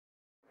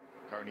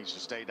Car needs to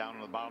stay down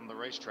on the bottom of the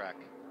racetrack.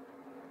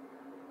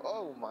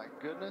 Oh my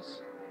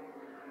goodness.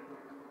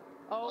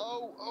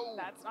 Oh,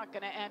 that's not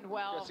going to end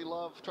well. Jesse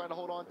Love trying to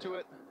hold on to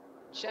it.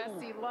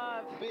 Jesse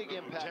Love. Big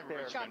impact there.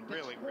 Richmond Got the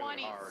really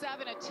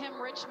 27 of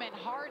Tim Richmond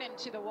hard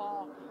into the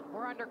wall.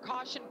 We're under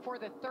caution for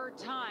the third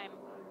time.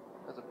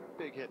 That's a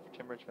big hit for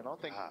Tim Richmond. I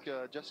don't think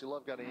Jesse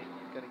Love got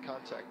any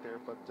contact there,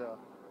 but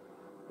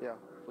yeah,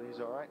 hopefully he's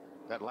all right.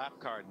 That lap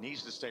car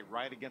needs to stay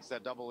right against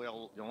that double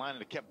L line,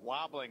 and it kept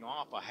wobbling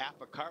off a half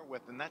a car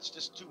width, and that's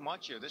just too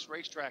much here. This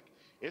racetrack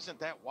isn't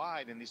that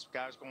wide, and these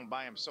guys going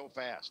by him so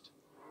fast.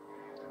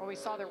 Well, we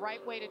saw the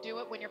right way to do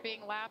it when you're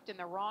being lapped and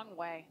the wrong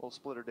way. A little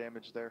splitter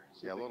damage there.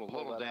 Yeah, a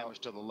little damage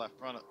to the left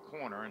front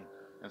corner,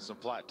 and some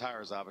flat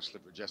tires, obviously,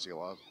 for Jesse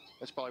Love.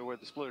 That's probably where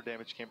the splitter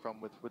damage came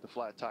from with the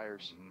flat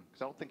tires,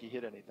 because I don't think he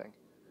hit anything.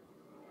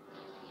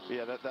 But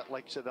yeah, that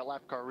like you said, that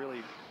lap car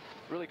really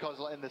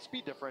caused, and the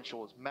speed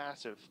differential is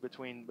massive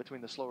between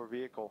the slower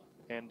vehicle,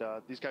 and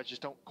these guys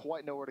just don't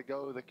quite know where to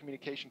go. The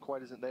communication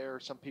quite isn't there.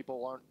 Some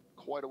people aren't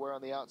quite aware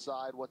on the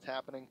outside what's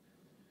happening.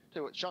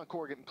 Tell you what, Sean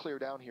Corr getting clear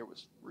down here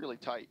was really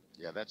tight.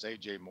 Yeah, that's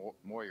AJ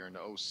Moyer in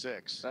the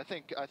 06. I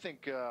think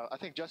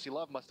Jesse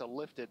Love must have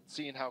lifted,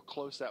 seeing how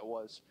close that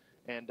was,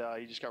 and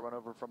he just got run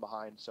over from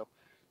behind. So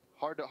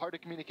hard to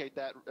communicate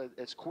that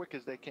as quick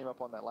as they came up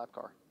on that lap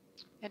car.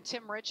 And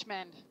Tim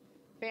Richmond,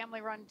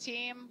 family-run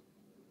team,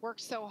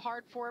 worked so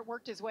hard for it,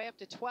 worked his way up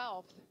to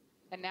 12th,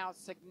 and now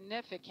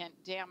significant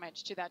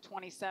damage to that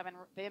 27.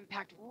 The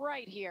impact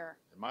right here.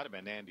 It might have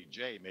been Andy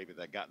J. maybe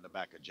that got in the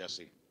back of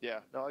Jesse.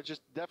 Yeah, no, it's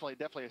just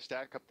definitely a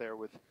stack up there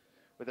with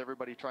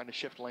everybody trying to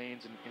shift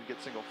lanes and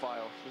get single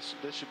file.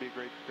 This should be a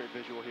great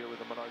visual here with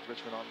the Menards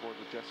Richmond on board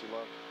with Jesse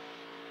Love.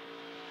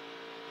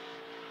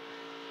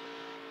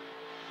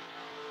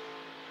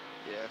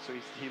 Yeah, so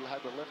he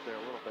had to lift there a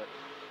little bit.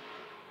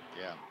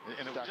 Yeah,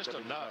 and it was just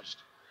a nudge.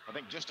 I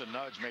think just a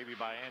nudge maybe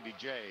by Andy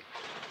J.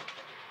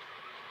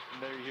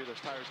 And there you hear those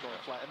tires going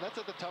flat. And that's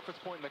at the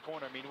toughest point in the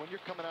corner. I mean, when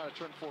you're coming out of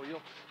turn 4,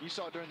 you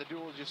saw it during the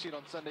duels, you see it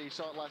on Sunday, you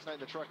saw it last night in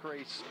the truck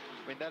race.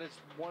 I mean, that is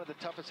one of the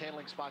toughest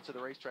handling spots of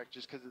the racetrack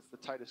just because it's the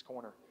tightest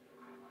corner.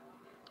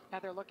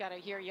 Another look at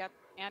it here. You have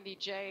Andy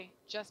J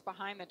just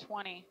behind the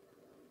 20.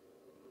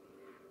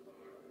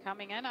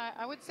 Coming in,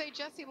 I would say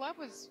Jesse Love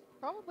was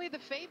probably the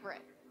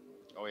favorite.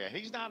 Oh, yeah,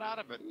 he's not out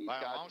of it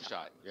by a long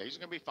shot. Yeah, he's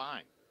going to be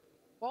fine.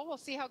 Well, we'll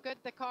see how good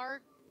the car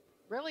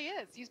really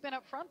is. He's been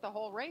up front the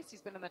whole race.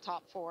 He's been in the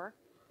top 4.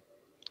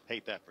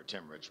 Hate that for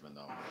Tim Richmond,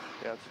 though.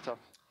 Yeah, it's a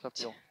tough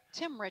deal.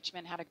 Tim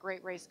Richmond had a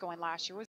great race going last year.